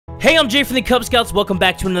Hey, I'm Jay from the Cub Scouts. Welcome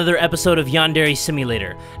back to another episode of Yandere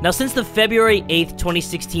Simulator. Now, since the February 8th,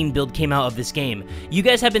 2016 build came out of this game, you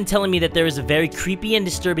guys have been telling me that there is a very creepy and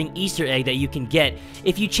disturbing Easter egg that you can get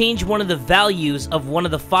if you change one of the values of one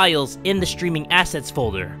of the files in the streaming assets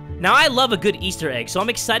folder. Now, I love a good Easter egg, so I'm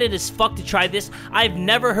excited as fuck to try this. I've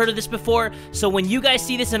never heard of this before, so when you guys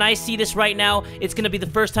see this and I see this right now, it's gonna be the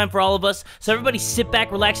first time for all of us. So everybody sit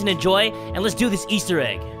back, relax, and enjoy, and let's do this Easter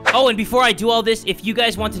egg. Oh, and before I do all this, if you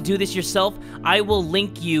guys want to do this yourself, I will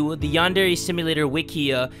link you the Yandere Simulator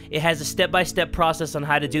wikia. It has a step-by-step process on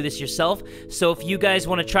how to do this yourself. So if you guys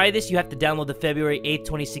want to try this, you have to download the February 8th,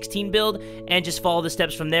 2016 build and just follow the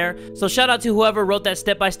steps from there. So shout out to whoever wrote that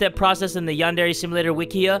step-by-step process in the Yandere Simulator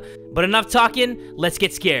wikia. But enough talking, let's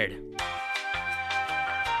get scared.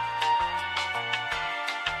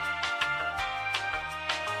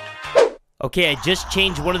 Okay, I just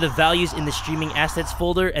changed one of the values in the streaming assets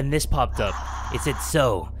folder and this popped up. It said,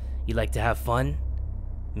 "So, you like to have fun?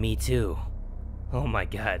 Me too." Oh my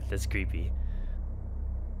god, that's creepy.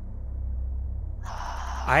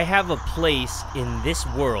 I have a place in this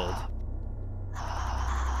world.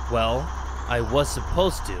 Well, I was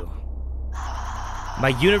supposed to.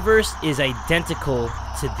 My universe is identical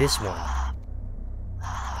to this one,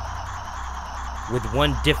 with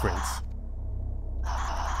one difference.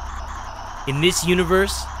 In this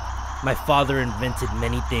universe, my father invented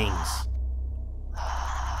many things.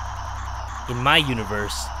 In my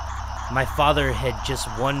universe, my father had just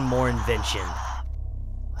one more invention.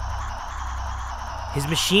 His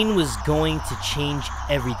machine was going to change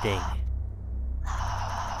everything.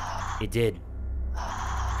 It did.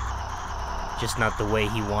 Just not the way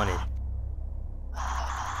he wanted.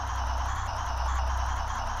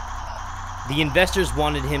 The investors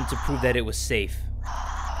wanted him to prove that it was safe.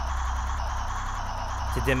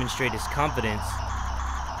 To demonstrate his confidence,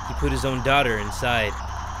 he put his own daughter inside.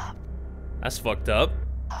 That's fucked up.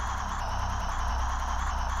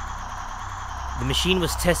 The machine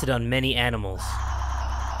was tested on many animals,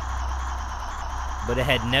 but it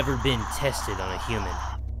had never been tested on a human.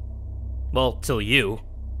 Well, till you.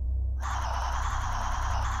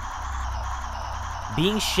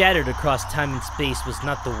 Being shattered across time and space was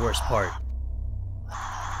not the worst part.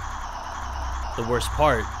 The worst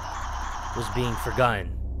part was being forgotten.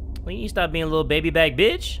 Well, you stop being a little baby bag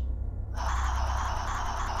bitch.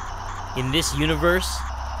 In this universe,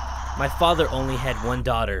 my father only had one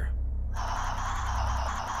daughter.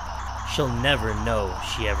 She'll never know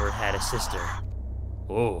she ever had a sister.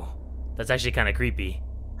 Oh, that's actually kind of creepy.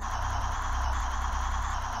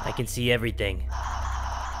 I can see everything,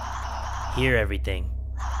 hear everything,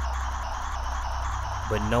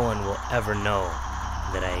 but no one will ever know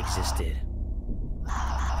that I existed.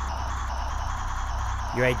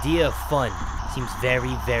 Your idea of fun seems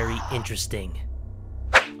very, very interesting.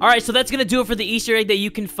 Alright, so that's gonna do it for the Easter egg that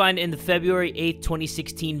you can find in the February 8th,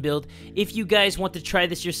 2016 build. If you guys want to try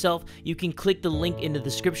this yourself, you can click the link in the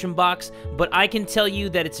description box, but I can tell you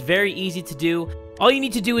that it's very easy to do. All you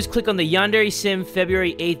need to do is click on the Yandere Sim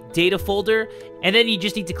February 8th data folder, and then you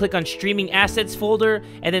just need to click on streaming assets folder,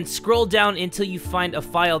 and then scroll down until you find a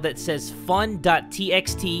file that says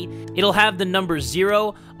fun.txt. It'll have the number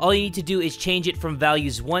 0. All you need to do is change it from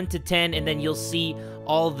values 1 to 10, and then you'll see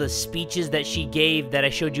all the speeches that she gave that I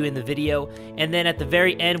showed you in the video. And then at the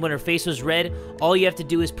very end, when her face was red, all you have to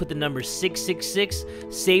do is put the number 666,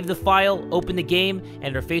 save the file, open the game,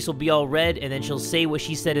 and her face will be all red, and then she'll say what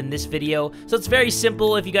she said in this video. So it's very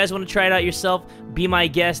simple. If you guys want to try it out yourself, be my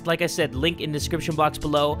guest. Like I said, link in the description box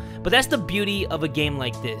below. But that's the beauty of a game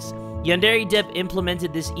like this. Yandere Dev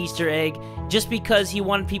implemented this Easter egg just because he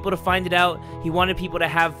wanted people to find it out. He wanted people to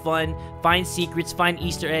have fun, find secrets, find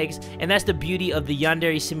Easter eggs, and that's the beauty of the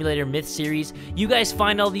Yandere Simulator Myth series. You guys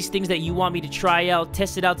find all these things that you want me to try out,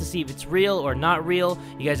 test it out to see if it's real or not real.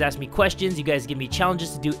 You guys ask me questions, you guys give me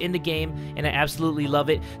challenges to do in the game, and I absolutely love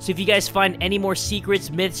it. So if you guys find any more secrets,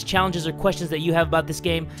 myths, challenges, or questions that you have about this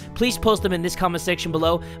game, please post them in this comment section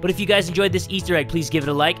below. But if you guys enjoyed this Easter egg, please give it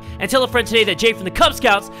a like, and tell a friend today that Jay from the Cub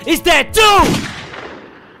Scouts is that dude!